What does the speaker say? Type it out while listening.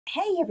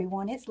Hey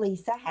everyone, it's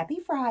Lisa. Happy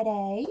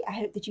Friday. I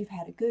hope that you've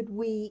had a good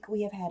week.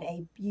 We have had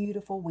a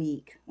beautiful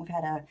week. We've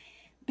had a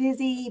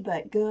busy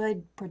but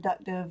good,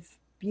 productive,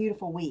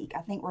 beautiful week. I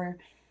think we're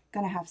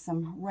going to have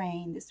some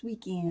rain this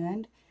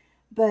weekend.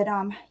 But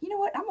you know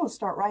what? I'm going to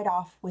start right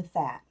off with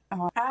that.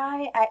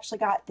 I actually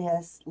got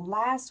this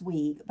last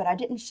week, but I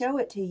didn't show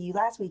it to you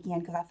last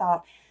weekend because I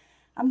thought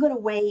I'm going to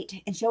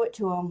wait and show it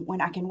to them when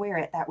I can wear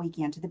it that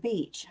weekend to the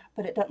beach.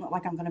 But it doesn't look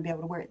like I'm going to be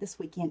able to wear it this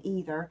weekend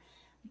either.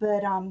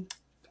 But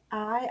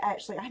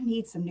I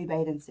need some new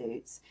bathing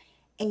suits,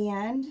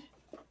 and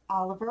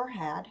Oliver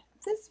had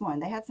this one.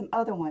 They had some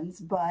other ones,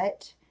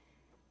 but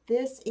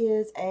this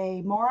is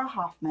a Mara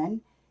Hoffman,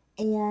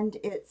 and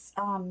it's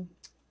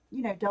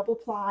you know, double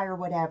ply or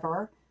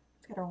whatever.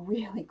 It's got a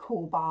really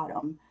cool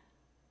bottom,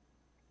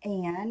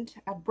 and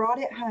I brought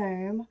it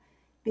home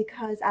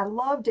because I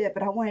loved it,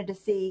 but I wanted to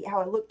see how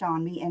it looked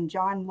on me, and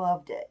John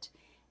loved it.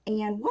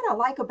 And what I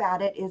like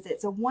about it is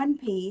it's a one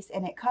piece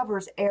and it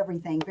covers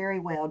everything very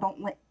well.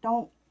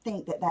 Don't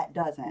think that that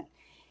doesn't.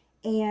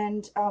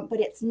 And but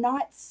it's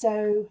not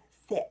so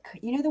thick.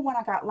 You know the one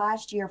I got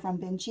last year from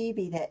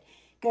Benchibi that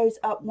goes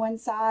up one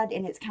side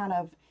and it's kind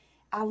of,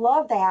 I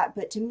love that,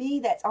 but to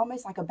me that's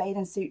almost like a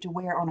bathing suit to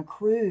wear on a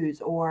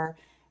cruise or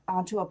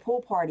to a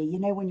pool party, you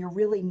know, when you're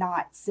really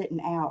not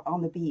sitting out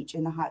on the beach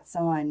in the hot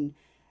sun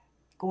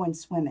going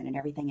swimming and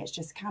everything. It's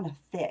just kind of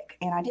thick,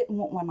 and I didn't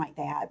want one like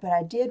that, but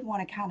I did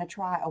want to kind of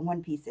try a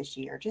one piece this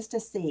year just to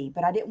see,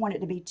 but I didn't want it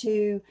to be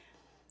too,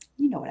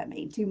 you know what I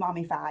mean, too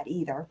mommy-fied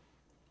either.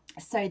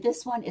 So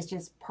this one is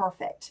just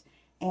perfect,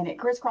 and it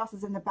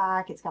crisscrosses in the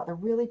back. It's got the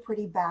really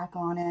pretty back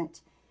on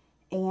it,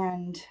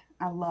 and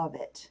I love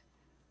it.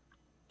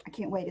 I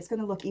can't wait. It's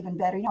going to look even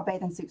better. You know,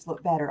 bathing suits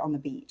look better on the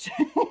beach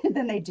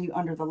than they do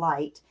under the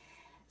light.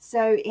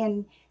 So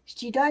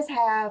she does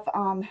have,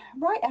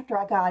 right after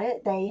I got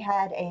it, they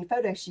had a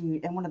photo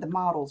shoot and one of the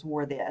models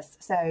wore this.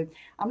 So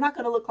I'm not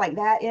going to look like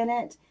that in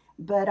it,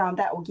 but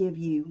that will give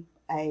you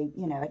a,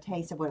 you know, a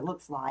taste of what it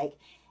looks like.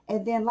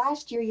 And then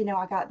last year, you know,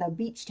 I got the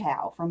beach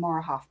towel from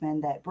Mara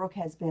Hoffman that Brooke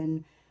has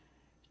been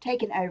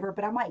taken over,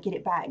 but I might get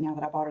it back now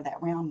that I bought her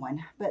that round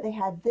one. But they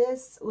had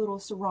this little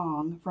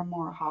sarong from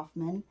Mara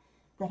Hoffman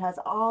that has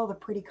all the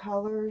pretty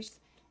colors,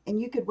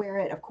 and you could wear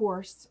it, of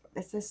course,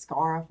 it's a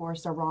scarf or a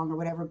sarong or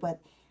whatever, but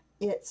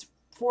it's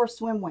for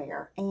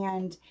swimwear.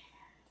 And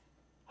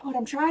what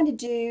I'm trying to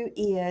do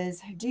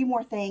is do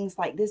more things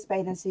like this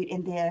bathing suit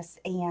and this,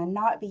 and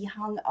not be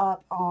hung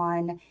up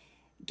on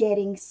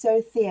getting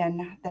so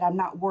thin that I'm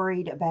not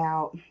worried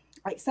about,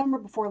 like summer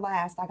before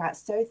last, I got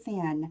so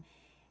thin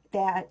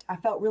that I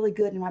felt really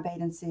good in my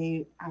bathing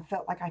suit. I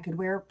felt like I could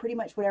wear pretty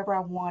much whatever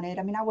I wanted.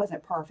 I mean, I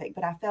wasn't perfect,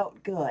 but I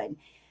felt good.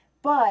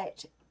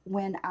 But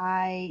when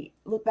I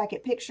look back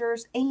at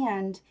pictures,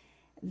 and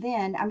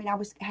then, I mean,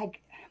 had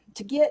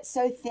to get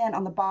so thin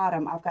on the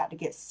bottom, I've got to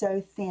get so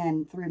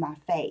thin through my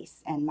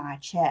face and my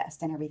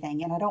chest and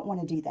everything, and I don't want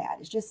to do that.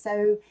 It's just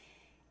so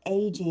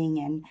aging,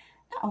 and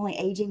not only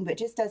aging, but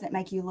just doesn't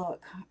make you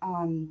look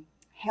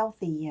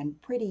healthy and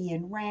pretty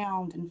and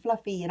round and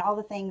fluffy and all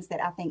the things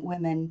that I think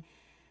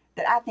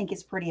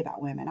is pretty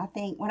about women. I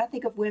think when I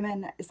think of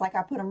women, it's like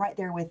I put them right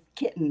there with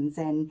kittens,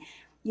 and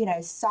you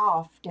know,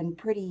 soft and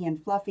pretty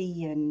and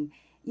fluffy and,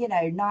 you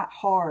know, not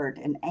hard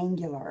and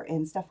angular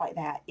and stuff like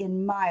that.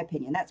 In my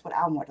opinion, that's what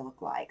I want to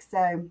look like.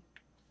 So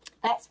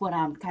that's what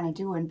I'm kind of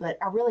doing, but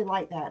I really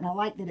like that. And I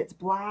like that it's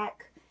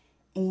black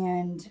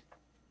and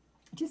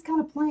just kind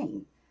of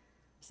plain.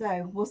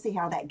 So we'll see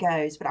how that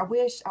goes. But I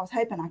was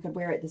hoping I could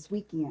wear it this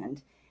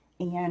weekend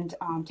and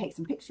take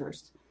some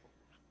pictures.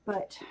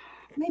 But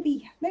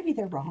maybe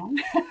they're wrong.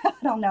 I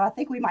don't know. I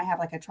think we might have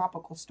like a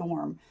tropical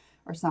storm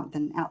or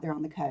something out there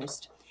on the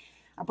coast.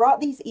 I brought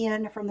these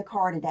in from the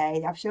car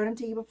today. I've showed them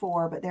to you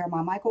before, but they're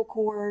my Michael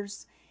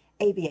Kors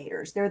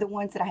aviators. They're the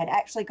ones that I had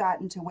actually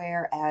gotten to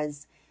wear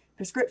as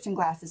prescription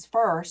glasses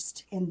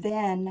first, and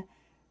then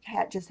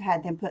just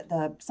had them put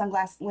the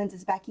sunglass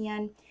lenses back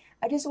in.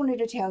 I just wanted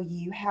to tell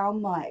you how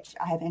much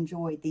I have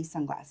enjoyed these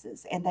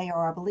sunglasses, and they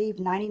are, I believe,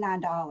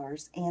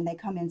 $99, and they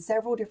come in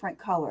several different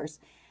colors.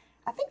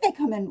 I think they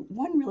come in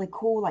one really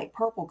cool, like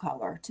purple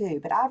color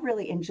too, but I've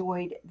really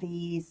enjoyed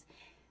these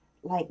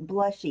like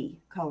blushy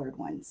colored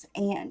ones.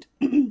 And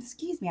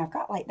excuse me, I've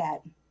got like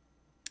that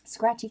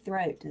scratchy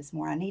throat this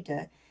morning. I need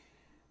to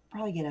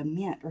probably get a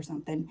mint or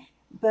something.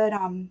 But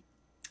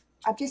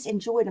I've just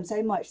enjoyed them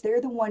so much.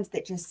 They're the ones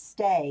that just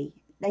stay.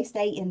 They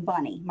stay in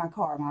Bunny, my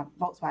car, my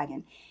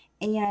Volkswagen.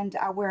 And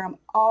I wear them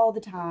all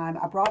the time.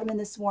 I brought them in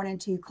this morning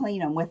to clean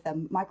them with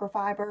the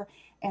microfiber.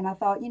 And I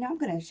thought, you know, I'm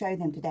going to show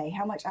them today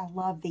how much I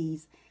love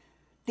these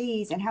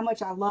and how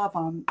much I love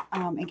them,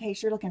 in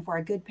case you're looking for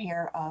a good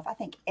pair of, I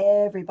think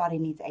everybody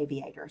needs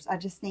aviators. I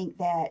just think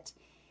that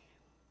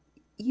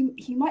you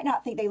might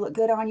not think they look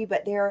good on you,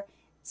 but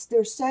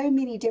there's so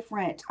many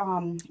different,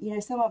 you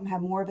know, some of them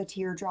have more of a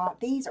teardrop.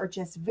 These are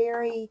just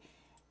very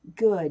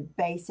good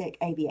basic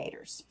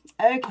aviators.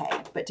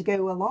 Okay, but to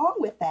go along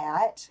with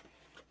that,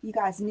 you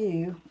guys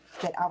knew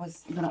that I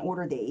was going to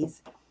order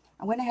these.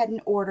 I went ahead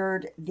and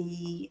ordered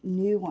the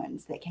new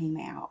ones that came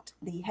out,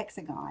 the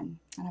hexagon,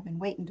 and I've been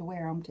waiting to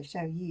wear them to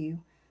show you.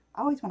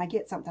 Always when I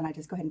get something, I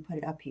just go ahead and put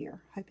it up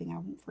here, hoping I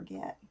won't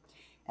forget.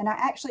 And I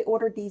actually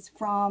ordered these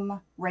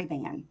from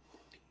RayBan,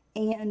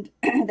 and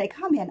they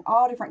come in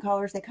all different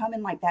colors. They come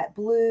in like that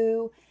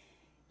blue,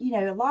 you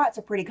know, lots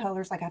of pretty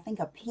colors, like I think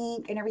a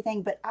pink and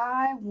everything, but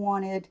I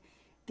wanted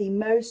the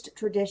most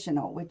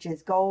traditional, which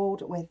is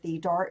gold with the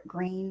dark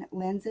green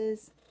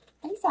lenses.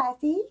 Hey,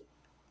 Sassy.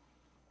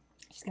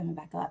 She's coming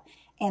back up.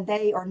 And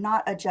they are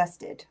not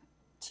adjusted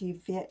to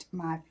fit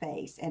my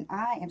face. And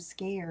I am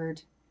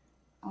scared.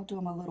 I'll do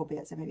them a little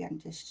bit so maybe I can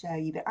just show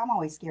you. But I'm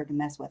always scared to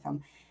mess with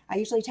them. I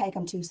usually take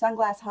them to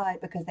Sunglass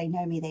Hut because they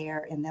know me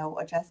there and they'll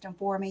adjust them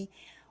for me.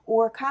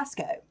 Or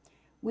Costco.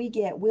 We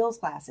get Will's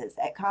glasses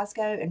at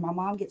Costco, and my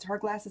mom gets her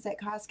glasses at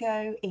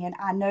Costco. And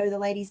I know the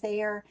ladies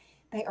there.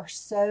 They are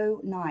so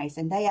nice.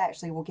 And they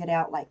actually will get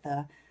out like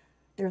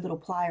their little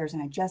pliers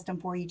and adjust them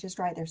for you just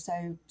right. They're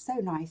so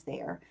nice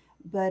there.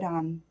 But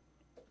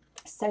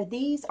so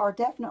these are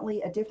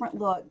definitely a different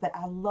look, but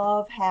I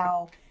love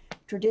how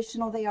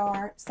traditional they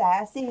are.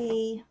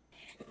 Sassy.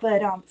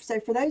 But so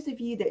for those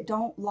of you that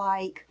don't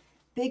like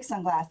big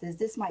sunglasses,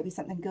 this might be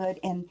something good.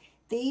 And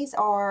these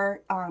are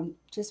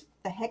just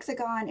the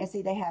hexagon, and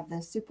see they have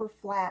the super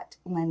flat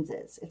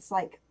lenses. It's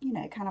like, you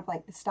know, kind of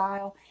like the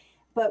style.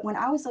 But when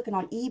I was looking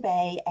on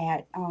eBay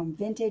at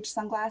vintage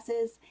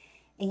sunglasses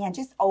and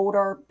just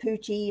older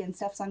Poochie and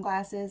stuff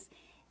sunglasses,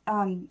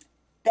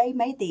 they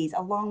made these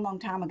a long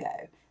time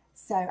ago.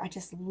 So I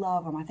just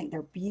love them. I think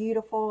they're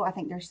beautiful. I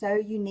think they're so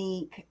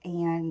unique,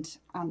 and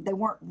they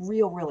weren't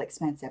real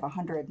expensive,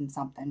 $100 and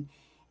something.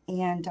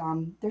 And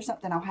they're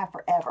something I'll have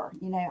forever.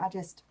 You know,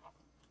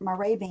 my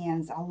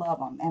Ray-Bans, I love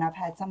them, and I've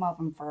had some of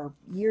them for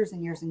years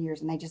and years,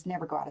 and they just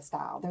never go out of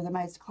style. They're the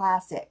most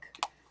classic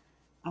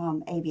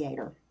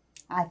aviator,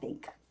 I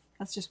think.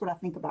 That's just what I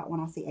think about when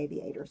I see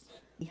aviators.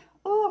 Yeah.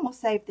 Oh, I'm going to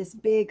save this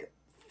big,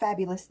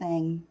 fabulous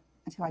thing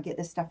until I get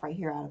this stuff right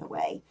here out of the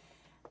way.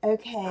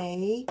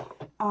 Okay.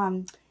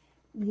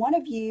 One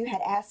of you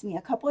had asked me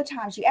a couple of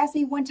times. You asked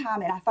me one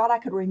time, and I thought I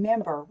could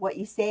remember what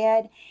you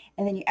said.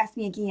 And then you asked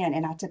me again,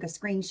 and I took a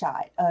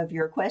screenshot of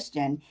your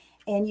question.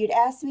 And you'd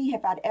asked me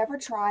if I'd ever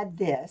tried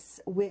this,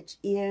 which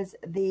is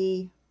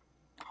the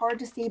hard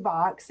to see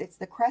box. It's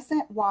the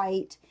Crescent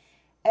White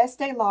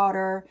Estee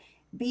Lauder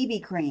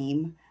BB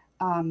Cream,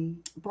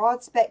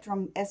 Broad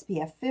Spectrum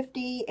SPF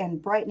 50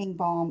 and Brightening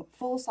Balm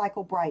Full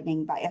Cycle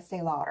Brightening by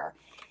Estee Lauder.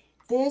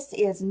 This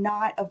is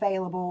not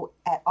available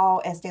at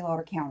all Estee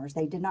Lauder counters.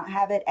 They did not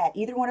have it at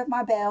either one of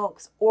my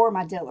Belks or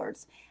my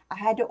Dillards. I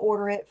had to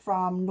order it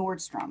from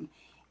Nordstrom.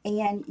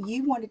 And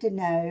you wanted to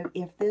know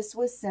if this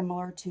was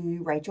similar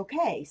to Rachel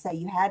K. So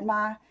you had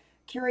my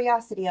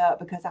curiosity up,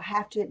 because I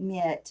have to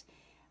admit,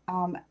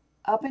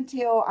 up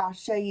until I'll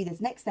show you this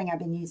next thing I've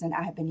been using,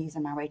 I have been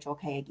using my Rachel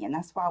K again.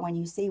 That's why when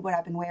you see what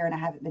I've been wearing, I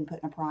haven't been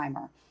putting a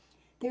primer.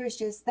 There's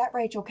just that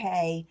Rachel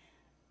K.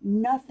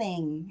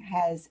 Nothing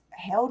has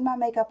held my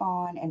makeup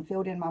on and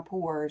filled in my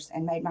pores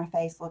and made my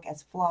face look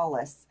as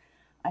flawless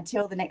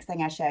until the next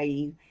thing I show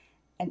you,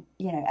 and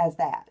you know, as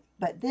that.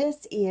 But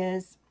this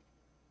is,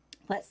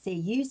 let's see,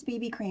 use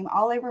BB cream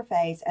all over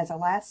face as a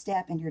last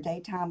step in your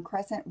daytime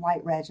Crescent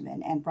White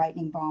regimen and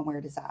brightening balm where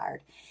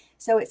desired.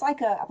 So it's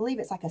like I believe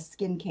it's like a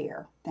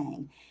skincare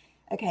thing.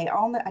 Okay,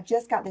 I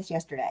just got this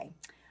yesterday.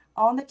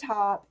 On the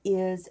top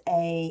is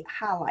a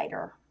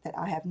highlighter that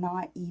I have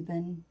not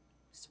even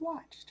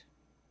swatched.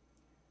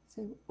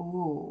 So,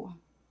 ooh,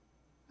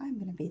 I'm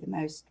going to be the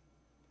most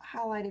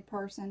highlighted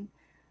person.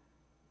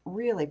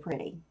 Really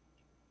pretty.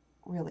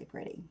 Really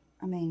pretty.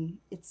 I mean,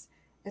 it's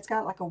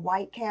got like a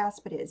white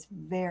cast, but it's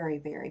very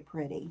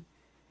pretty.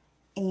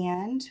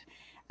 And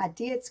I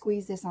did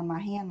squeeze this on my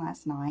hand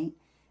last night.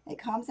 It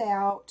comes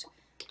out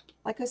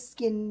like a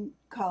skin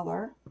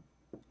color,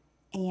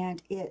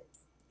 and it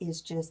is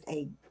just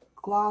a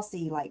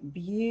glossy, like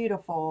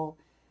beautiful.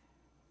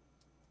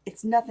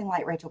 It's nothing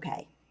like Rachel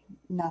K.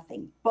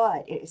 Nothing,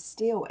 but it is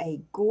still a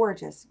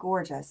gorgeous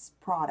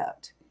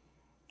product,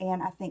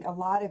 and I think a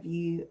lot of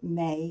you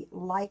may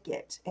like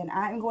it, and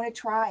I'm going to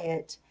try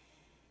it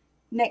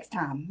next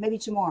time, maybe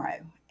tomorrow.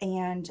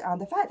 And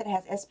the fact that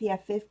it has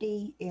SPF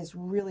 50 is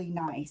really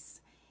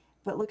nice.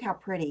 But look how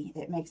pretty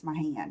it makes my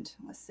hand.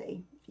 Let's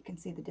see if you can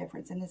see the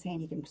difference. In this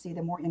hand, you can see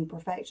the more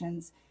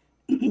imperfections.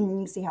 You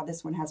can see how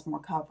this one has more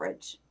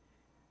coverage,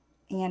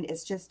 and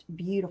it's just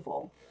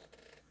beautiful.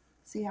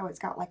 See how it's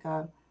got like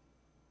a,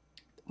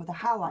 well, the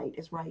highlight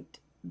is right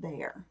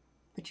there,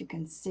 but you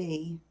can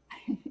see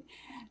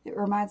it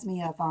reminds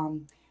me of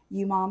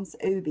You Mom's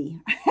Ubi.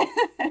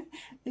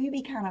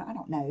 Ubi kind of, I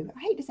don't know,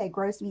 I hate to say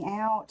grossed me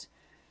out,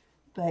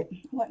 but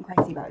I wasn't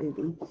crazy about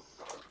Ubi.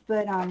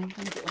 But let me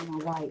get one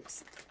of my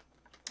wipes.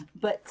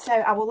 But so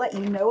I will let you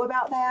know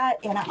about that,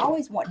 and I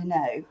always want to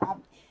know.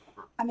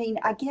 I mean,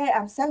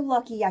 I'm so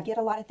lucky I get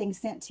a lot of things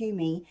sent to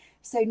me.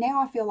 So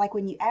now I feel like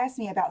when you ask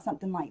me about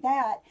something like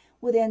that,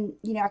 well then,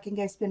 you know, I can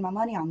go spend my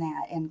money on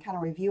that and kind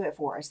of review it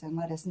for us and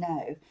let us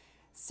know.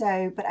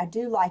 So, but I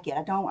do like it.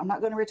 I'm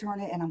not going to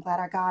return it, and I'm glad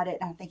I got it.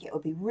 And I think it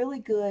would be really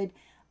good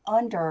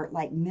under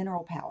like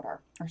mineral powder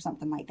or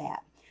something like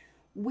that.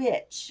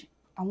 Which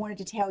I wanted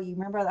to tell you,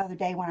 remember the other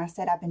day when I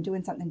said I've been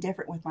doing something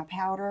different with my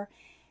powder?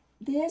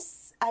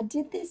 I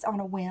did this on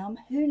a whim.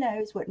 Who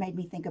knows what made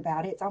me think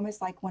about it? It's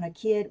almost like when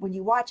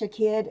you watch a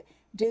kid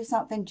do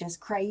something just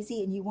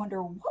crazy and you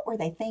wonder, what were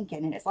they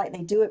thinking? And it's like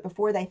they do it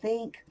before they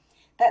think.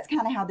 That's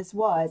kind of how this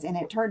was. And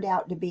it turned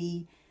out to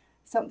be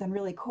something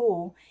really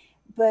cool.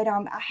 But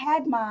I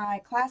had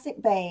my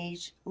Classic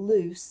Beige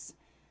loose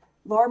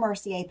Laura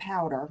Mercier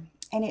powder,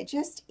 and it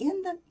just,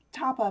 in the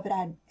top of it,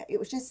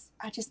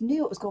 I just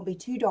knew it was going to be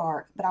too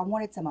dark, but I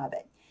wanted some of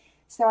it.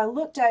 So I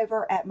looked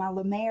over at my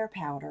La Mer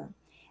powder,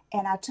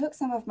 and I took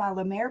some of my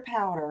La Mer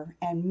powder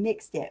and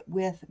mixed it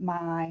with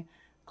my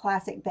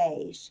Classic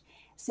Beige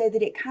so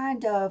that it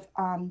kind of,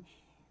 I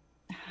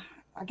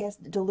guess,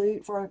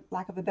 dilute, for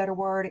lack of a better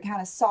word, it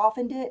kind of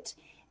softened it,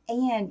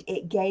 and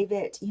it gave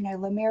it,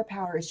 La Mer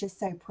powder is just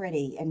so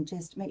pretty and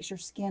just makes your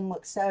skin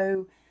look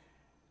so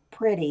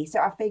pretty. So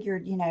I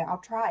figured, I'll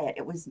try it.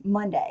 It was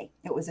Monday.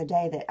 It was a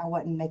day that I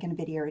wasn't making a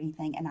video or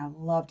anything, and I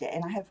loved it.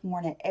 And I have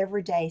worn it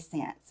every day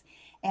since.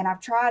 And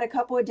I've tried a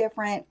couple of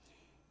different,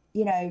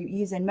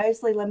 using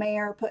mostly La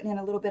Mer, putting in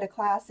a little bit of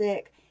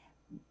Classic.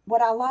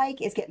 What I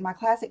like is getting my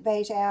Classic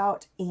Beige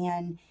out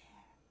and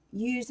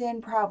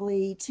using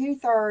probably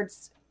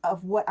 2/3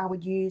 of what I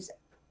would use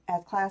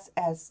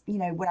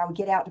what I would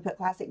get out to put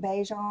Classic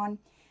Beige on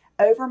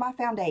over my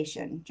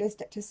foundation,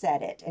 just to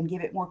set it and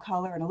give it more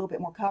color and a little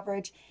bit more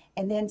coverage,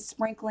 and then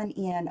sprinkling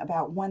in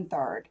about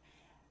 1/3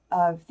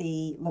 of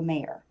the La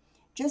Mer,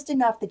 just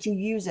enough that you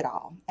use it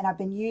all. And I've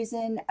been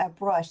using a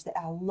brush that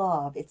I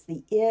love. It's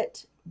the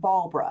It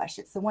Ball Brush.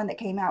 It's the one that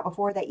came out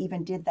before they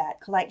even did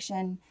that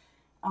collection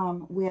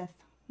I'll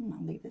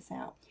leave this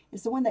out.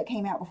 It's the one that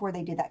came out before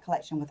they did that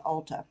collection with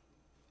Ulta.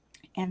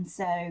 And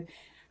so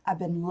I've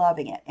been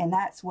loving it, and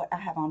that's what I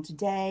have on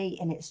today.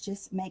 And it's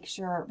just, make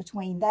sure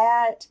between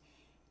that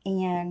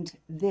and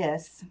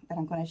this that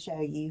I'm going to show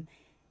you,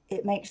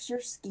 it makes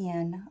your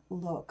skin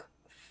look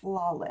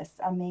flawless.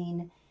 I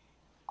mean,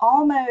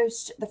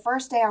 almost the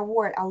first day I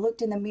wore it, I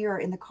looked in the mirror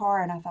in the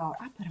car and I thought,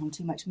 I put on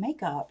too much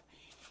makeup,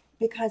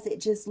 because it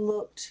just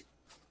looked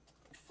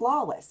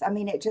flawless. I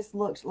mean, it just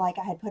looked like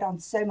I had put on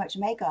so much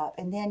makeup.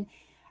 And then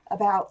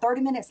about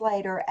 30 minutes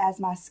later, as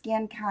my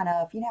skin kind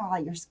of,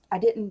 I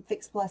didn't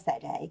Fix Plus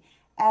that day.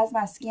 As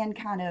my skin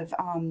kind of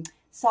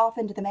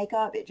softened the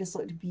makeup, it just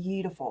looked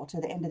beautiful to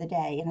the end of the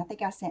day. And I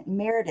think I sent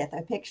Meredith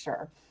a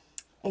picture,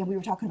 and we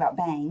were talking about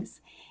bangs,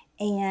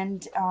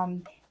 and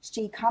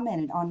she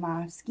commented on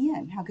my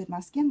skin, how good my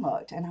skin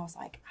looked. And I was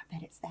like, I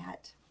bet it's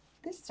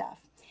this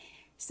stuff.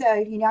 So,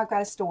 I've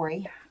got a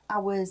story. I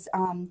was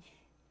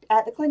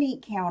at the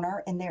Clinique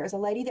counter, and there is a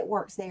lady that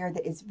works there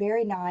that is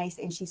very nice,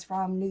 and she's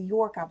from New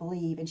York, I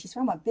believe, and she's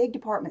from a big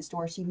department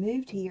store. She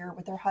moved here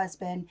with her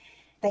husband.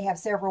 They have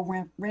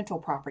several rental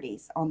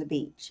properties on the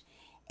beach,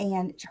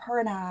 and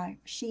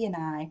she and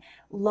I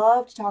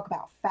love to talk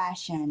about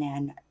fashion,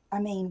 and I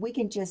mean, we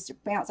can just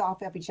bounce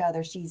off of each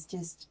other.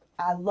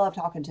 I love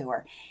talking to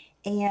her.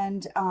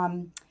 And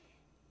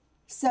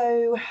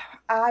so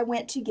I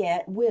went to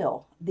get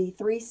Will, the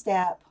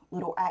 3-step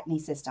little acne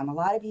system. A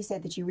lot of you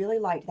said that you really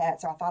liked that,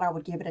 so I thought I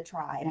would give it a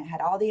try. And it had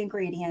all the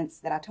ingredients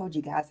that I told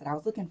you guys that I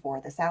was looking for: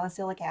 the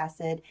salicylic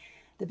acid,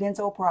 the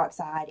benzoyl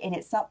peroxide, and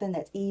it's something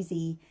that's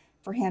easy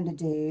for him to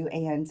do.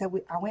 And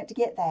so I went to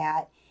get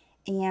that,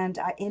 and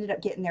I ended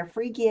up getting their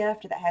free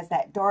gift that has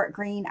that dark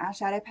green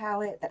eyeshadow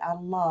palette that I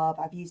love.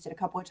 I've used it a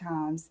couple of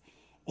times,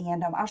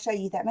 and I'll show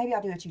you that. Maybe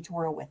I'll do a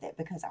tutorial with it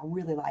because I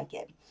really like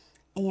it.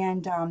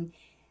 And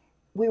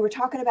we were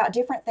talking about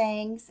different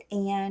things,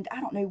 and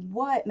I don't know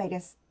what made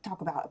us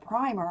talk about a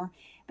primer,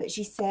 but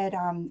she said,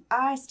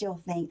 I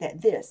still think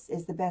that this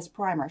is the best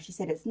primer. She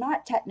said, it's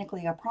not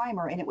technically a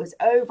primer, and it was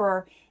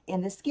over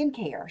in the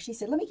skincare. She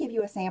said, let me give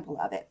you a sample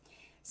of it.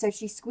 So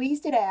she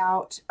squeezed it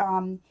out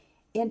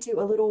into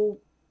a little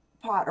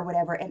pot or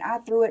whatever, and I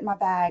threw it in my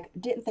bag,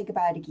 didn't think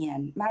about it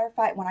again. Matter of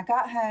fact, when I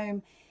got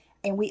home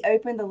and we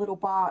opened the little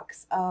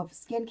box of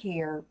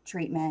skincare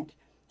treatment,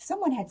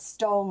 someone had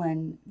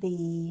stolen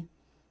the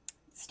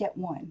step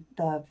 1,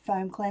 the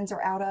foam cleanser,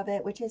 out of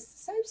it, which is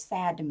so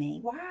sad to me.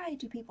 Why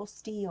do people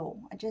steal?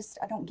 I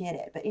don't get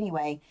it. But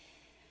anyway,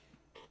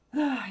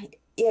 I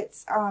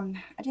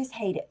just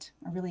hate it.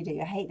 I really do.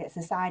 I hate that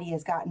society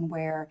has gotten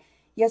where,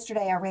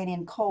 yesterday I ran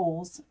in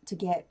Kohl's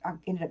I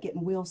ended up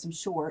getting Will some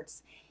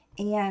shorts,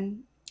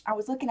 and I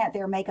was looking at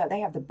their makeup.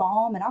 They have the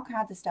balm and all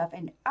kinds of stuff,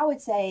 and I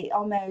would say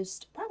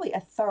probably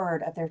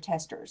 1/3 of their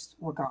testers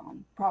were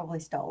gone, probably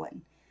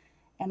stolen.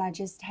 And I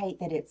just hate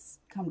that it's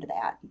come to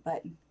that.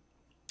 But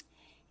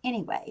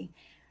anyway,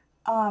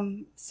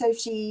 so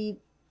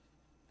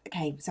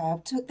I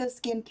took the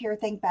skincare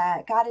thing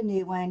back, got a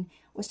new one,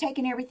 was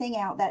taking everything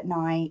out that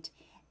night,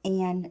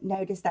 and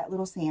noticed that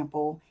little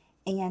sample.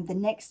 And the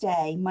next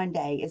day,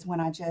 Monday, is when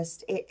in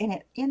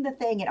the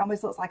thing, it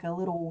almost looks like a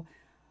little,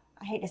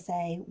 I hate to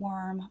say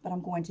worm, but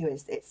I'm going to.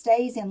 It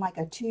stays in like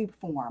a tube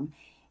form.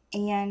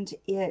 and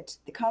it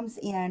comes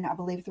in, I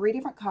believe, 3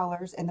 different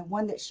colors, and the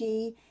one that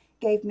she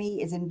gave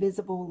me is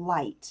Invisible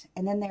Light.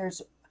 And then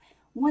there's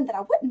one that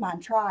I wouldn't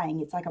mind trying.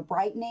 It's like a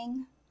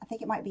brightening. I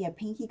think it might be a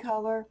pinky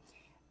color,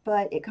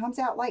 but it comes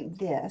out like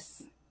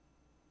this.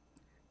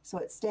 So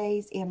it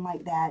stays in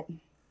like that.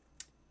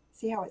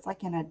 See how it's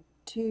like in a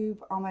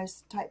tube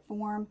almost type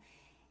form?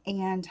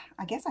 And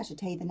I guess I should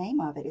tell you the name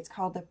of it. It's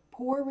called the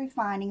Pore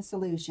Refining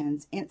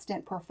Solutions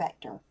Instant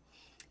Perfector.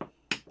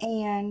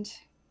 And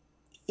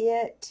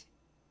it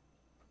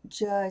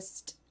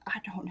just, I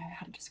don't know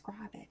how to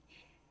describe it.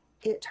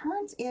 It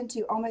turns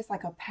into almost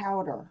like a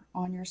powder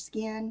on your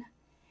skin,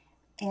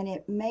 and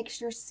it makes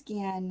your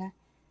skin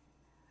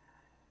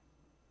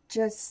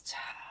just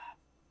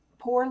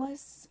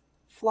poreless,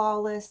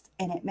 flawless,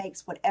 and it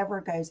makes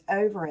whatever goes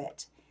over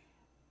it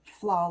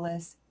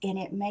flawless, and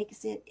it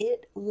makes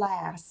it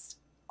lasts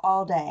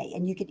all day.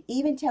 And you can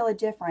even tell a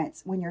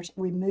difference when you're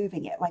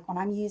removing it. Like when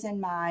I'm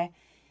using my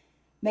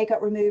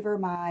makeup remover,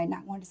 my,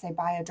 not wanting to say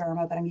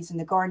Bioderma, but I'm using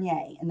the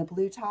Garnier and the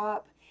blue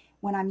top.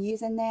 When I'm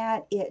using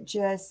that, it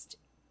just,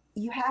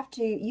 you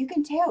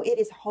can tell it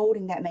is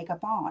holding that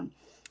makeup on.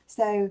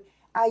 So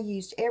I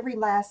used every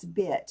last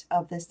bit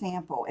of the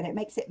sample, and it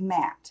makes it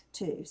matte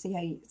too. See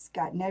how it's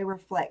got no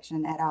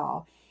reflection at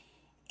all.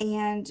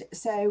 And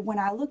so when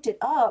I looked it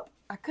up,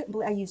 I couldn't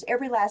believe I used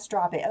every last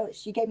drop.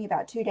 She gave me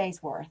about 2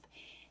 days worth.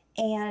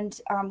 And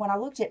when I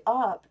looked it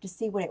up to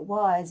see what it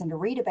was and to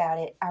read about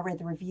it, I read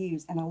the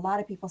reviews, and a lot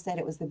of people said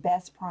it was the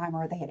best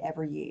primer they had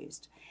ever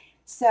used.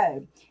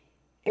 So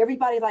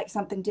everybody likes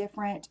something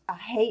different. I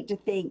hate to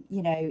think,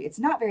 you know, it's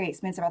not very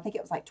expensive. I think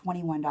it was like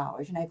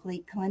 $21. You know,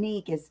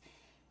 Clinique is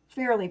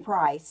fairly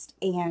priced,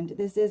 and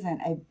this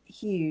isn't a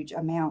huge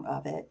amount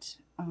of it.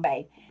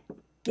 Okay,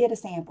 get a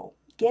sample.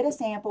 Get a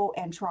sample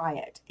and try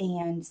it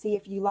and see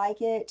if you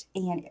like it,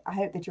 and I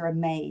hope that you're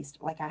amazed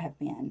like I have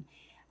been.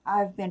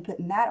 I've been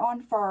putting that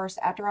on first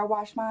after I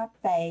wash my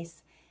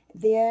face,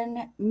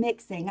 then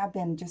mixing. I've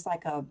been just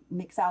like a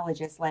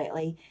mixologist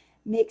lately,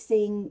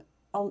 mixing.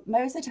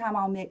 Most of the time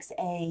I'll mix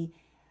a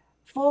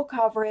full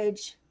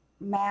coverage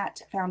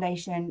matte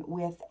foundation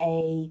with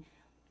a,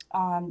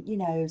 you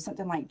know,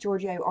 something like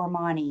Giorgio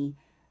Armani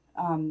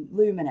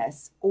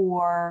Luminous,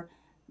 or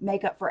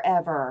Makeup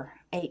Forever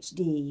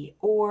HD,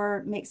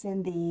 or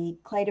mixing the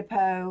Clé de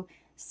Peau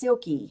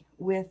Silky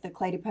with the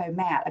Clé de Peau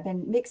Matte. I've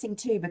been mixing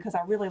two because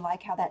I really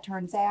like how that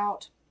turns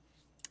out,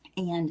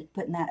 and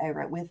putting that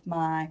over it with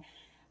my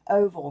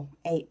Oval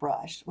 8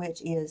 brush,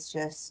 which is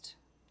just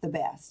the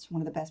best,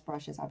 one of the best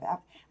brushes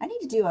I need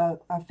to do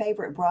a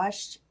favorite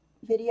brush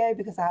video,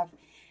 because I've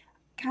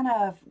kind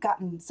of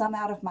gotten some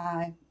out of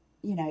my,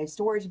 you know,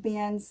 storage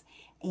bins,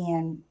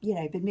 and, you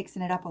know, been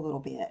mixing it up a little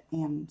bit.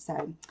 And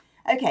so,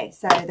 okay,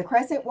 so the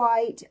Crescent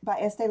White by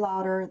Estee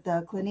Lauder,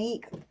 the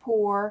Clinique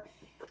Pore,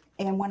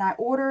 and when I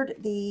ordered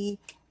the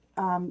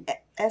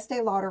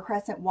Estee Lauder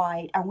Crescent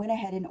White, I went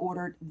ahead and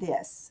ordered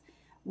this,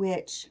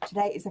 which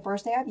today is the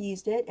first day I've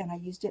used it, and I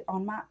used it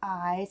on my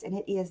eyes, and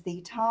it is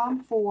the Tom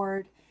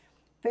Ford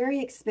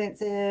very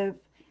expensive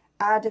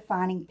eye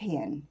defining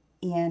pen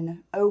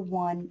in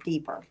 01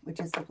 Deeper, which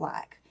is the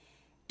black.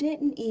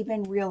 Didn't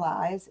even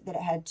realize that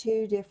it had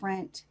 2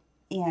 different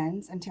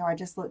ends until I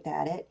just looked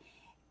at it.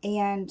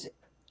 And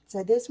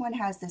so this one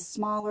has this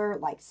smaller,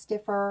 like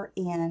stiffer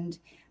end,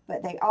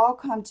 but they all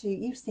come to,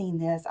 you've seen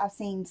this, I've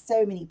seen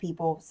so many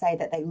people say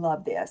that they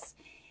love this.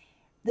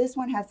 This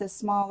one has the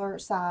smaller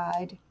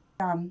side,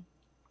 and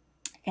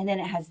then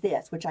it has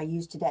this, which I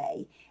used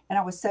today. And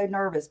I was so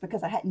nervous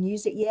because I hadn't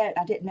used it yet.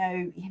 I didn't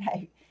know, you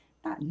know,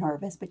 not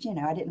nervous, but, you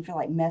know, I didn't feel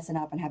like messing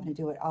up and having to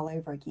do it all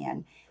over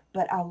again.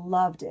 But I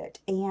loved it.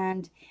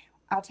 And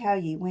I'll tell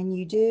you, when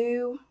you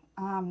do,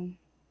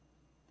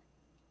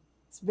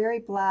 it's very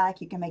black.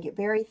 You can make it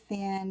very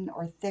thin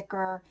or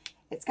thicker.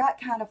 It's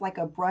got kind of like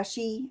a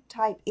brushy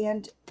type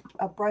end,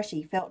 a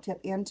brushy felt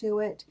tip into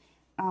it.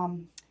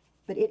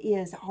 But it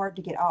is hard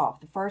to get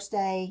off. The first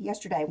day,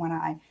 yesterday, when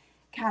I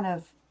kind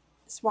of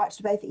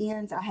swatched both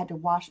ends, I had to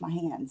wash my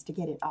hands to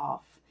get it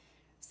off.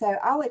 So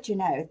I'll let you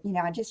know. You know,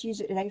 I just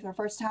used it today for the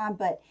first time,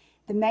 but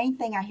the main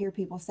thing I hear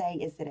people say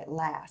is that it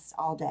lasts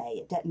all day.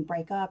 It doesn't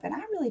break up, and I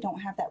really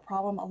don't have that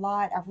problem a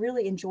lot. I've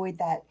really enjoyed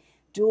that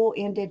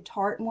dual-ended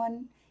Tarte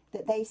one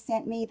that they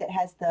sent me that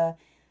has the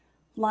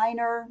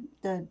liner,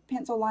 the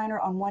pencil liner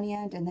on one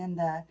end, and then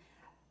the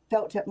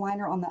felt tip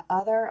liner on the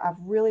other. I've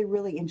really,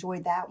 really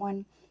enjoyed that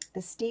one.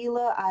 The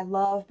Stila I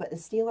love, but the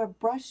Stila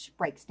brush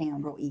breaks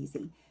down real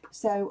easy.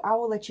 So I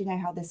will let you know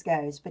how this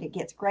goes, but it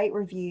gets great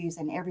reviews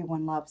and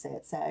everyone loves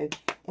it. So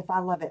if I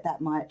love it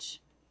that much,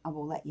 I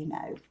will let you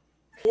know.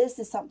 This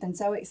is something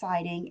so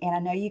exciting, and I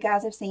know you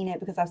guys have seen it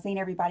because I've seen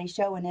everybody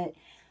showing it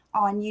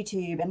on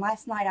YouTube. And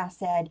last night I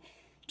said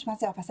to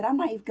myself, I said, I'm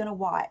not even going to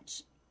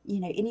watch,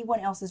 you know, anyone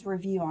else's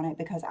review on it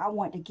because I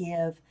want to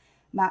give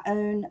my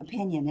own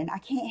opinion. And I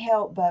can't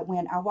help but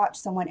when I watch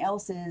someone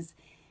else's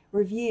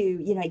review,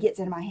 you know, it gets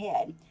into my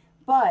head.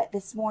 But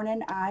this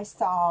morning I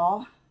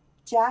saw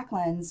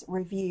Jaclyn's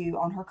review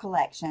on her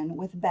collection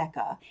with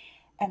Becca,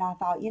 And I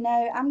thought, you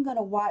know, I'm going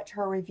to watch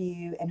her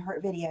review and her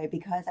video,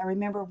 because I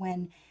remember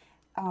when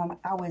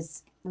I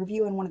was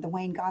reviewing one of the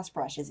Wayne Goss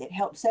brushes, it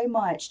helped so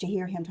much to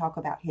hear him talk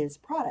about his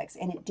products,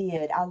 and it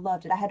did. I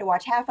loved it. I had to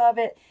watch half of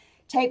it,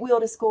 take Will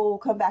to school,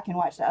 come back and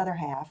watch the other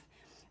half.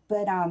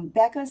 But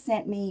Becca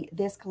sent me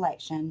this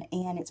collection,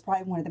 and it's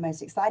probably one of the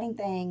most exciting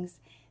things.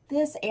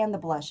 This and the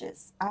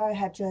blushes. I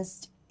have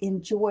just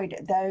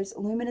enjoyed those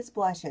Luminous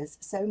blushes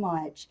so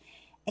much,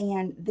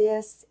 and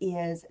this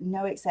is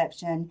no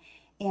exception.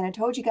 And I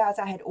told you guys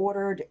I had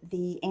ordered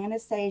the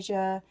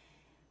Anastasia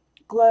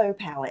Glow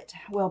palette.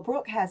 Well,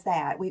 Brooke has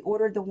that. We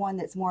ordered the one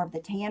that's more of the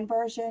tan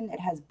version. It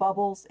has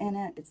bubbles in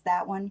it. It's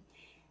that one.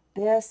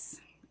 This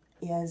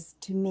is,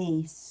 to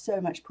me, so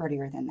much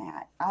prettier than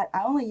that.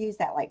 I only used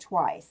that like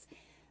twice.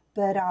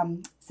 But,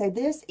 so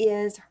this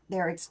is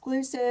their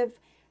exclusive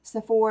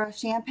Sephora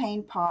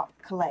Champagne Pop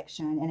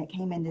collection, and it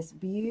came in this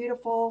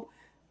beautiful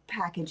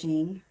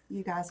packaging.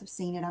 You guys have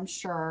seen it, I'm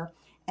sure.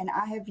 And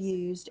I have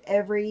used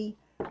every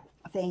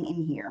thing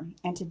in here.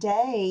 And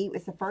today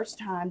was the first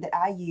time that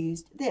I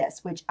used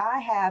this, which I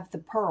have the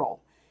Pearl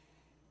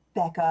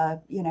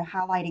Becca, you know,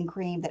 highlighting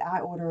cream that I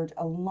ordered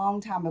a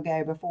long time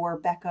ago, before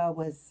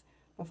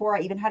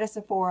I even had a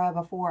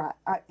Sephora,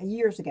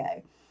 years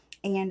ago.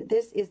 And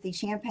this is the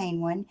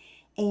champagne one.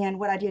 And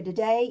what I did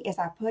today is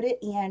I put it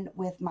in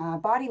with my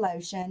body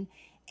lotion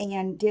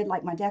and did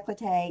like my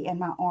décolleté and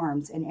my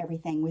arms and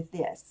everything with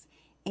this.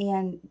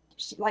 And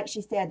like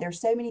she said, there's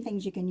so many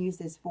things you can use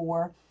this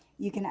for.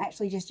 You can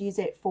actually just use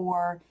it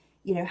for,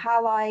 you know,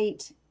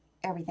 highlight,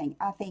 everything.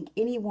 I think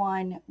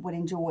anyone would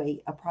enjoy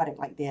a product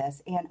like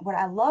this. And what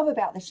I love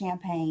about the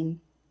champagne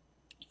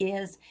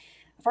is,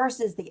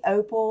 first is the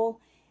opal,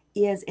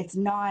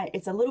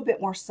 it's a little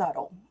bit more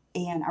subtle.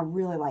 And I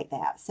really like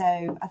that.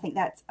 So I think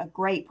that's a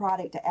great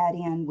product to add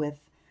in with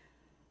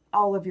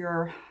all of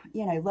your,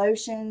 you know,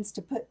 lotions,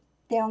 to put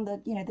down the,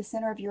 you know, the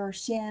center of your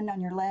shin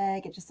on your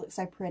leg. It just looks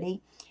so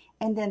pretty.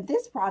 And then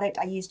this product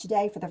I used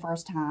today for the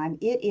first time.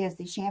 It is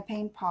the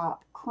Champagne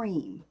Pop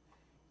Cream.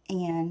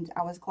 And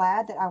I was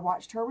glad that I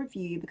watched her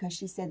review, because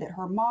she said that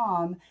her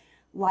mom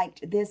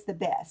liked this the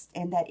best,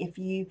 and that if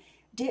you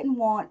didn't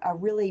want a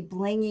really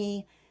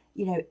blingy,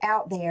 you know,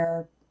 out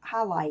there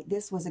highlight,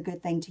 this was a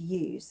good thing to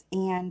use.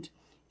 And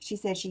she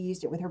said she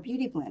used it with her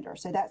beauty blender.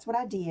 So that's what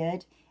I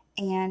did.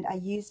 And I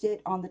used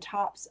it on the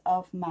tops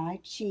of my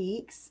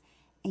cheeks.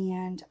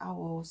 And I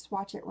will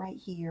swatch it right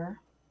here.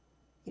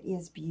 It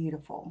is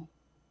beautiful.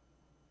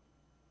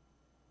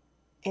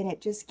 And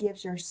it just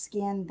gives your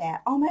skin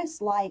that,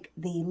 almost like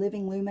the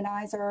Living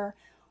Luminizer,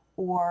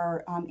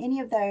 or any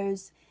of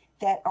those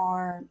that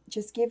are,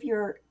 just give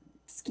your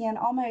skin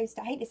almost,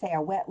 I hate to say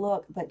a wet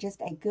look, but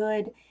just a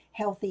good,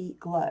 healthy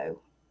glow.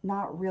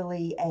 Not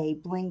really a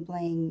bling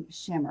bling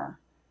shimmer,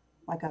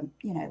 like a,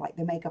 you know, like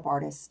the makeup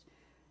artist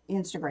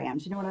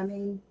Instagrams, you know what I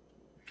mean?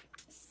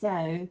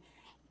 So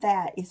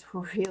that is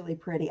really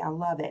pretty. I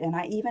love it. And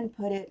I even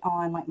put it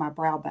on like my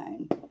brow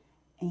bone.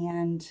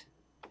 And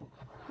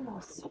what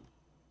else?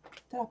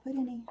 Did I put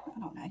any? I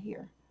don't know.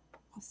 Here,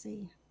 I'll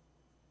see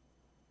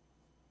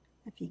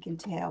if you can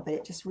tell, but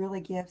it just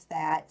really gives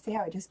that, see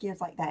how it just gives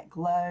like that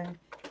glow?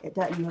 It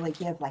doesn't really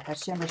give like a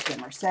shimmer.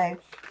 So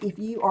if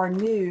you are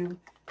new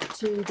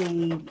to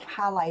the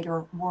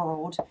highlighter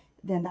world,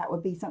 then that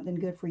would be something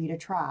good for you to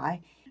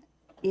try.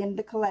 In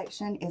the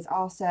collection is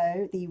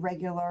also the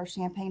regular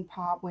Champagne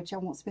Pop, which I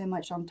won't spend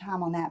much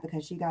time on that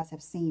because you guys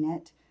have seen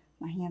it.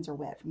 My hands are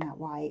wet from that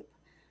wipe.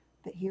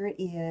 But here it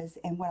is,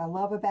 and what I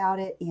love about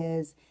it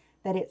is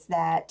that it's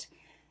that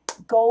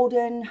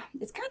golden,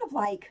 it's kind of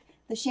like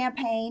the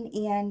champagne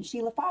in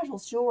Sheila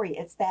Fagel's jewelry.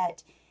 It's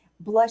that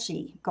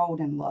blushy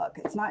golden look.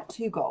 It's not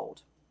too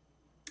gold.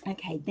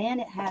 Okay, then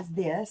it has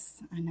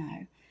this, I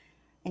know,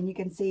 and you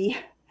can see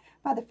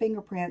by the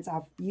fingerprints,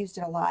 I've used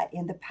it a lot,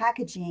 and the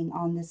packaging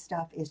on this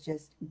stuff is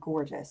just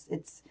gorgeous.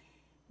 It's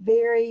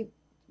very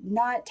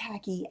not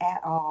tacky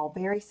at all,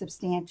 very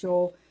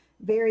substantial,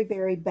 very,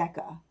 very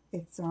Becca.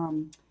 It's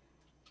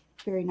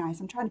very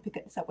nice. I'm trying to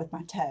pick this up with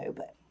my toe,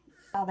 but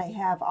they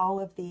have all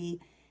of the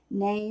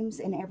names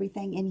and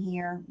everything in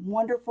here.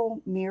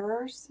 Wonderful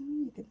mirrors,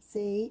 you can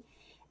see.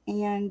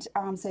 And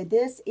so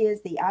this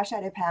is the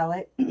eyeshadow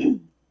palette,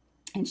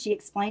 and she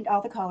explained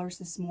all the colors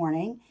this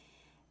morning.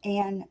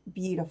 And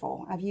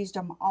beautiful. I've used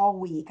them all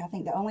week. I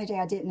think the only day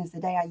I didn't is the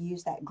day I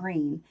used that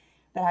green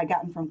that I'd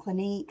gotten from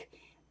Clinique.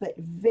 But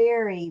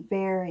very,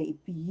 very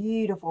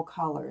beautiful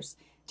colors.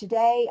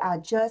 Today I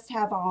just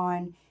have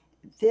on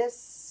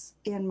this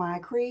in my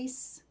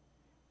crease,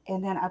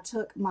 and then I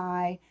took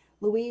my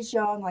Louise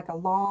Young, like a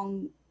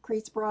long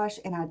crease brush,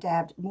 and I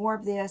dabbed more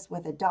of this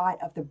with a dot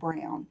of the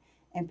brown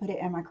and put it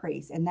in my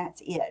crease, and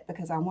that's it,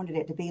 because I wanted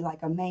it to be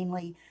like a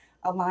mainly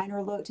a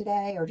liner look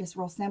today, or just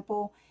real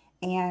simple.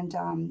 And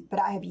but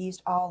I have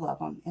used all of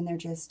them, and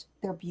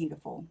they're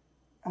beautiful.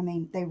 I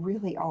mean, they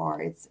really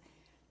are. It's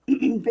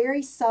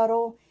very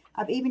subtle.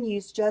 I've even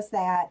used just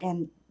that,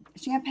 and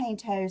Champagne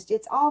Toast.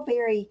 It's all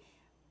very,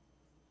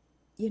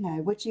 you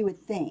know, what you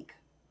would think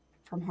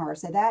from her.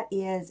 So that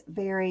is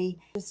very,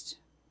 just,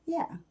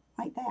 yeah,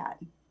 like that.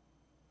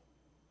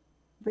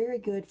 very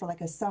good for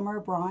like a summer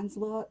bronze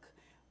look.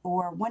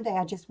 Or one day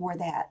I just wore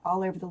that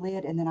all over the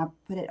lid and then I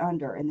put it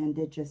under and then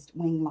did just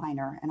wing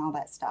liner and all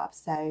that stuff.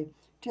 So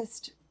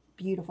just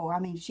beautiful. I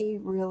mean, she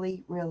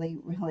really, really,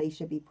 really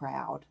should be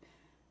proud.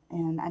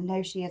 And I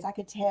know she is. I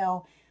could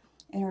tell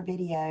in her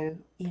video,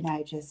 you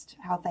know, just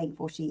how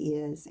thankful she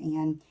is.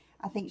 And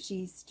I think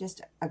she's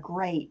just a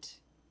great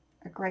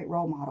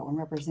role model and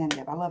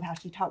representative. I love how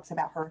she talks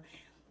about her,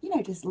 you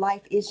know, just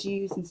life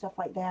issues and stuff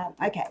like that.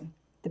 Okay,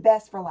 the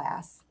best for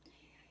last.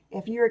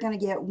 If you're going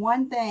to get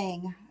one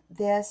thing,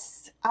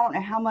 this, I don't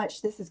know how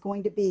much this is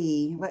going to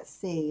be. Let's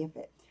see if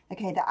it,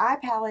 okay, the eye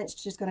palette's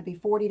just going to be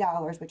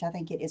 $40, which I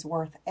think it is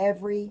worth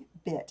every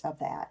bit of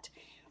that.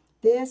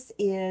 This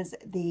is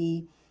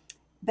the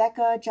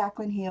Becca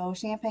Jaclyn Hill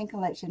Champagne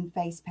Collection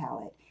Face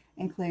Palette.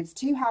 Includes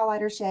 2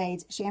 highlighter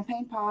shades,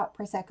 Champagne Pop,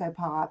 Prosecco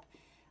Pop,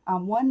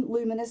 1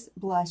 Luminous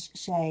blush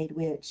shade,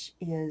 which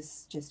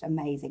is just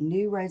amazing,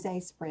 new Rosé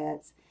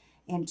Spritz,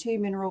 and 2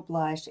 mineral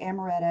blush,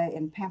 Amaretto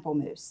and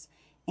Pamplemousse.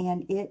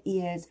 And it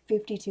is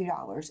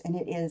 $52, and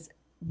it is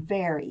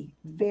very,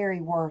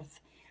 very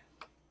worth.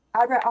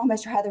 I'd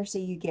almost rather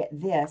see you get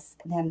this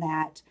than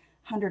that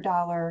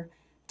 $100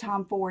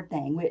 Tom Ford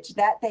thing, which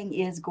that thing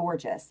is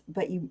gorgeous,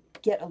 but you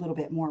get a little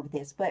bit more with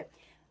this. But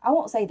I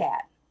won't say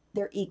that.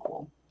 They're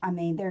equal. I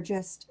mean, they're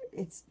just,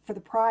 it's for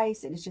the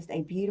price, it is just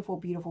a beautiful,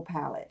 beautiful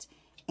palette.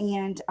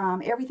 And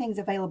everything's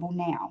available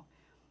now.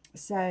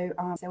 So,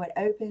 so it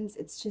opens,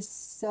 it's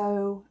just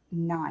so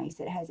nice.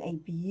 It has a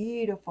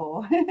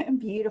beautiful,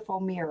 beautiful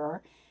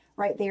mirror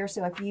right there.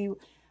 So if you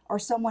are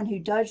someone who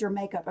does your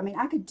makeup, I mean,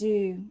 I could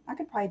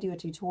probably do a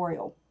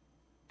tutorial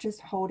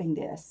just holding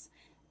this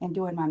and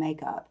doing my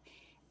makeup.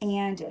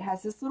 And it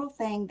has this little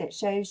thing that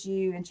shows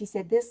you, and she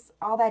said this,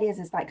 all that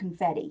is like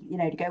confetti, you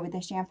know, to go with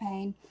the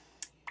champagne.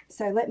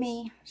 So let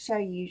me show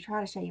you, try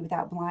to show you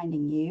without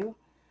blinding you.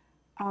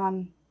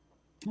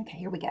 Okay,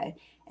 here we go.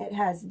 It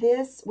has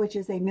this, which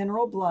is a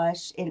mineral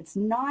blush. It's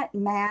not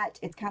matte.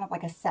 It's kind of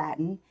like a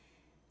satin.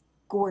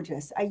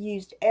 Gorgeous. I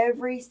used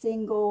every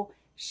single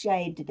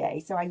shade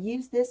today. So I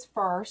used this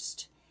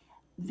first.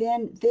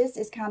 Then this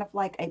is kind of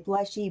like a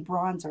blushy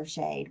bronzer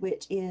shade,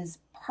 which is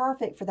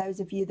perfect for those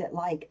of you that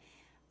like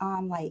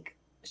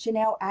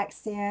Chanel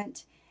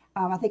accent.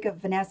 I think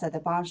of Vanessa, the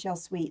Bombshell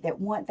Suite, that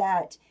want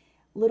that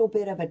little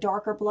bit of a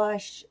darker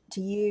blush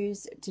to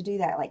use to do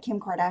that like Kim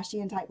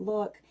Kardashian type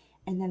look.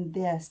 And then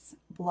this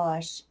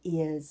blush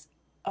is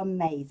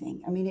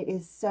amazing. I mean, it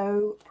is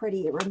so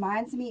pretty. It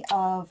reminds me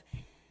of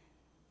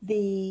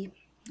the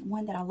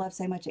one that I love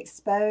so much,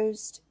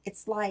 Exposed.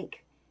 It's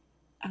like,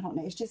 I don't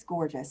know, it's just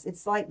gorgeous.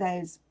 It's like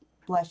those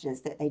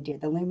blushes that they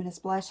did, the Luminous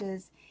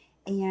blushes.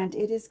 And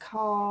it is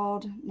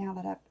called, now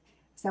that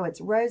so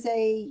it's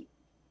Rosé,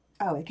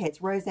 oh, okay, it's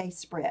Rosé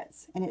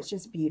Spritz. And it's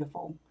just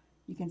beautiful.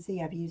 You can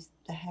see I've used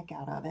the heck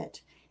out of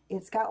it.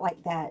 It's got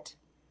like that,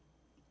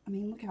 I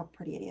mean, look how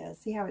pretty it is.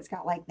 See how it's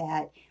got like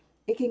that.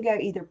 It can go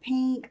either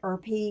pink or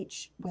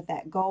peach with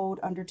that gold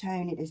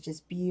undertone. It is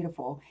just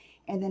beautiful.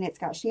 And then it's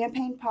got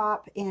Champagne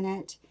Pop in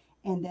it.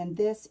 And then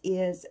this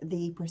is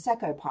the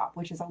Prosecco Pop,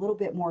 which is a little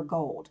bit more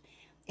gold.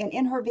 And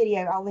in her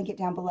video, I'll link it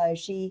down below,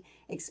 she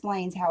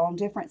explains how on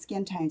different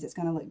skin tones it's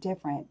going to look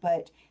different.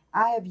 But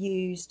I have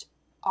used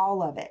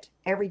all of it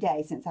every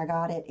day since I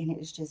got it, and it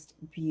is just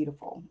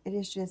beautiful. It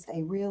is just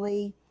a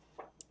really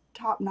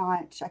top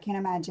notch. I can't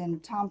imagine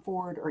Tom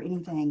Ford or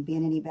anything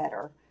being any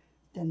better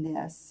than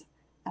this.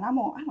 And I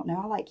don't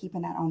know, I like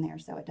keeping that on there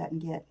so it doesn't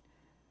get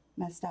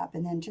messed up.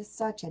 And then just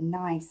such a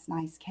nice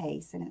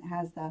case. And it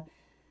has the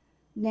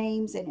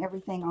names and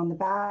everything on the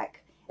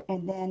back.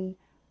 And then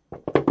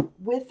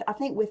I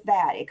think with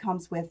that, it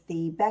comes with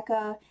the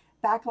Becca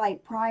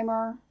Backlight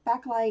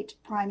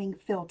Priming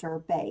Filter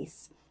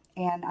Base.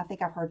 And I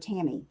think I've heard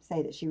Tammy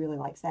say that she really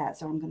likes that,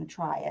 so I'm going to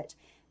try it.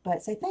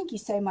 But so thank you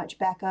so much,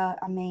 Becca.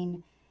 I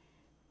mean,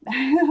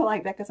 I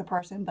like Becca's a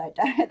person, but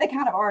they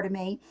kind of are to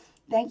me.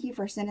 Thank you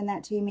for sending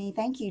that to me.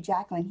 Thank you,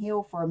 Jaclyn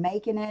Hill, for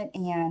making it.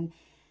 And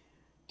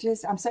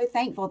just, I'm so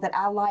thankful that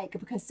I like,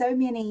 because so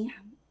many,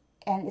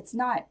 and it's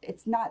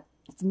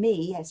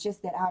me, it's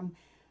just that I'm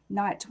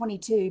not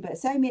 22, but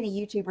so many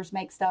YouTubers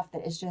make stuff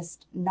that is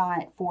just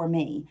not for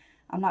me.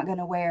 I'm not going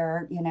to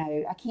wear, you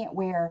know, I can't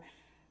wear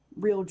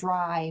real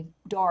dry,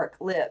 dark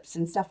lips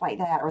and stuff like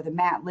that, or the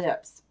matte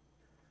lips.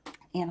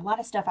 And a lot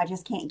of stuff I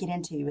just can't get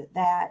into, but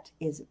that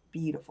is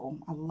beautiful.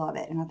 I love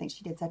it, and I think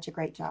she did such a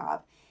great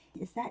job.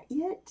 Is that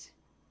it?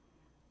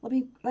 Let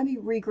me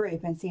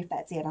regroup and see if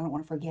that's it. I don't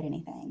want to forget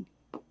anything.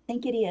 I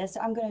think it is.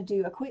 So I'm going to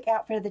do a quick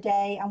outfit of the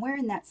day. I'm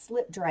wearing that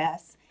slip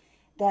dress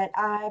that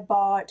I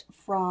bought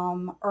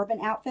from Urban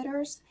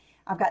Outfitters.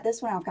 I've got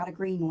this one, I've got a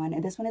green one,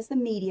 and this one is the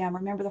medium.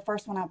 Remember, the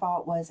first one I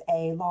bought was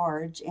a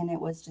large, and it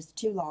was just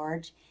too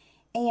large.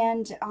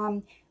 And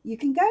you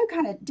can go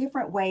kind of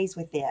different ways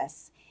with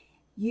this.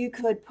 You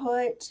could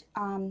put,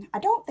 I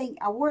don't think,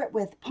 I wore it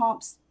with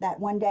pumps that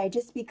one day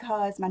just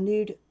because, my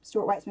nude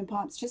Stuart Weitzman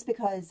pumps, just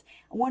because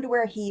I wanted to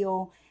wear a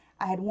heel.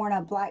 I had worn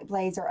a black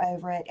blazer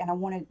over it, and I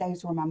wanted,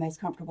 those were my most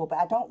comfortable, but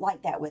I don't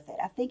like that with it.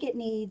 I think it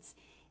needs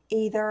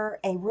either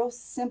a real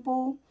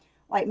simple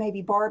like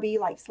maybe Barbie,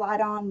 like slide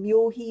on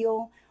mule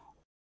heel,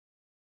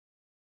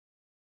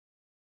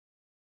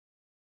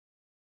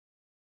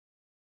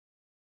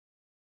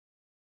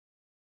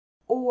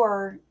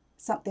 or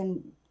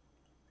something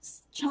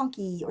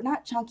chunky, or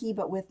not chunky,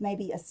 but with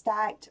maybe a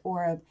stacked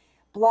or a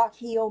block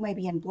heel,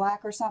 maybe in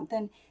black or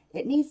something.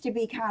 It needs to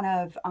be kind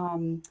of,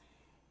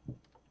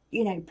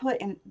 you know,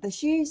 put in the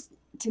shoes.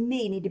 To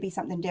me, need to be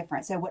something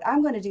different. So what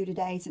I'm going to do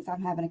today, since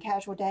I'm having a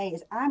casual day,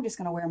 is I'm just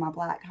going to wear my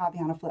black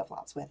Hoffman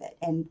flip-flops with it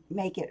and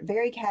make it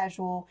very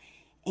casual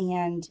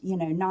and, you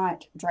know,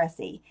 not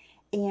dressy.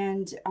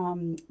 And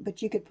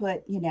but you could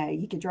put, you know,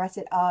 you could dress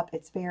it up.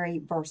 It's very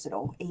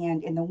versatile,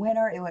 and in the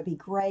winter it would be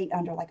great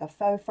under like a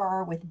faux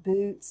fur with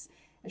boots.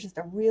 It's just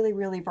a really,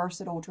 really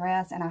versatile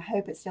dress, and I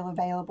hope it's still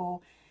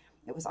available.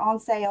 It was on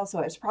sale,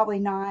 so it's probably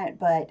not,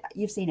 but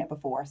you've seen it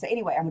before. So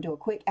anyway, I'm gonna do a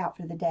quick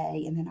outfit of the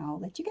day, and then I'll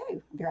let you go.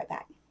 I'll be right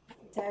back.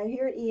 So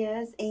here it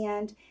is,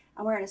 and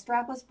I'm wearing a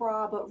strapless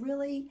bra, but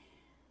really,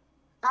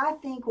 I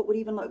think what would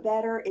even look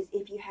better is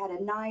if you had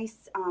a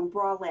nice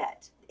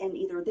bralette in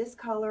either this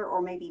color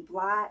or maybe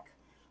black,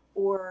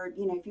 or,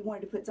 you know, if you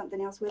wanted to put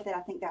something else with it, I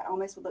think that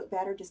almost would look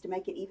better just to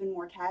make it even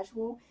more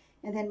casual.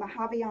 And then my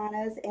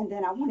Havaianas, and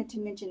then I wanted to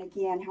mention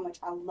again how much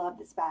I love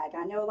this bag.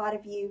 I know a lot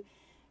of you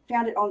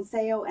found it on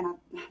sale, and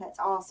that's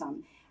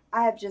awesome.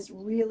 I have just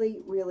really,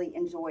 really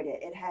enjoyed it.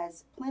 It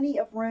has plenty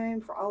of room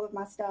for all of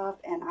my stuff,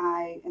 and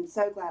I am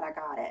so glad I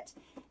got it.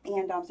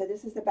 And so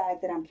this is the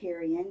bag that I'm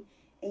carrying.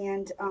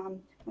 And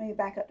let me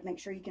back up to make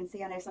sure you can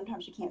see. I know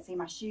sometimes you can't see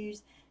my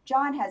shoes.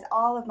 John has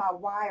all of my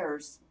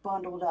wires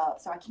bundled up,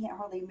 so I can't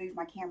hardly move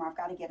my camera. I've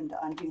got to get him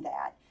to undo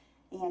that.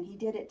 And he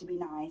did it to be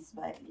nice,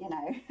 but, you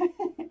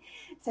know.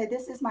 So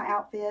this is my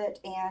outfit,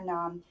 and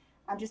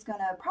I'm just going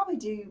to probably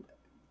do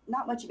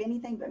not much of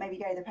anything, but maybe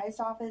go to the post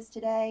office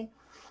today,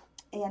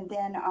 and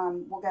then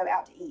we'll go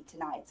out to eat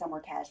tonight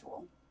somewhere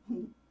casual.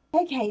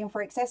 Okay, and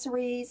for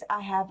accessories,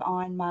 I have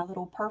on my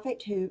little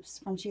perfect hoops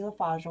from Sheila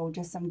Fajl,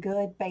 just some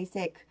good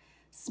basic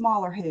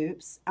smaller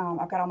hoops.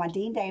 I've got on my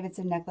Dean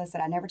Davidson necklace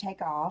that I never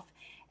take off,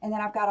 and then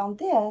I've got on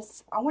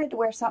this. I wanted to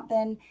wear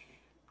something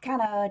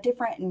kind of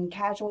different and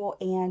casual,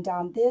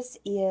 and this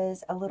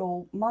is a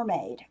little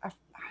mermaid. I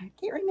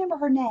can't remember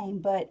her name,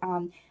 but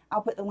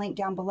I'll put the link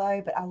down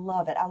below, but I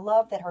love it. I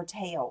love that her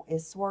tail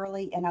is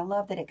swirly, and I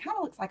love that it kind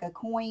of looks like a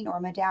coin or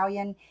a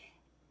medallion,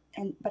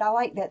 but I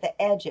like that the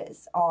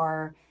edges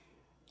are,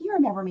 you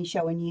remember me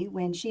showing you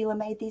when Sheila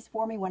made these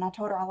for me, when I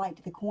told her I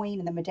liked the coin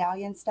and the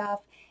medallion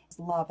stuff.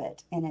 I love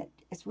it, and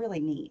it's really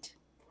neat.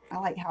 I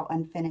like how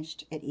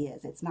unfinished it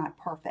is. It's not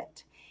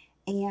perfect.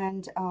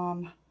 And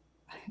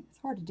it's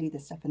hard to do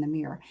this stuff in the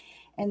mirror.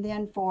 And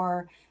then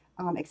for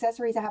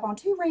accessories, I have on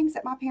 2 rings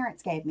that my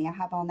parents gave me. I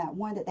have on that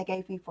one that they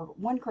gave me for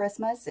one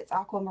Christmas. It's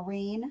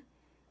aquamarine,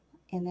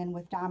 and then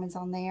with diamonds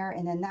on there.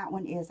 And then that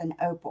one is an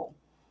opal.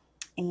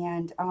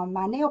 And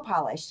my nail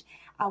polish,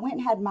 I went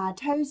and had my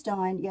toes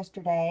done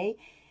yesterday,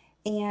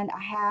 and I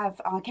have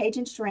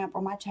Cajun shrimp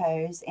on my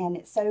toes, and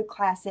it's so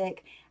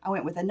classic. I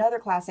went with another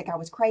classic. I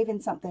was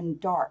craving something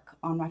dark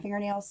on my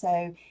fingernails, so,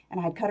 and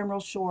I had cut them real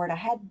short. I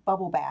had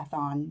bubble bath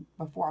on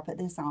before I put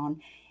this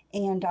on,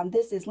 and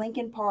this is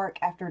Lincoln Park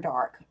After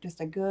Dark,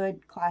 just a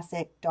good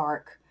classic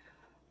dark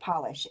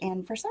polish.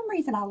 And for some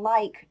reason, I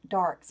like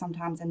dark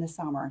sometimes in the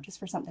summer, just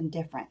for something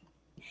different.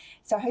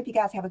 So I hope you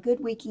guys have a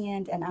good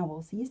weekend, and I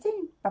will see you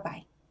soon.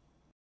 Bye-bye.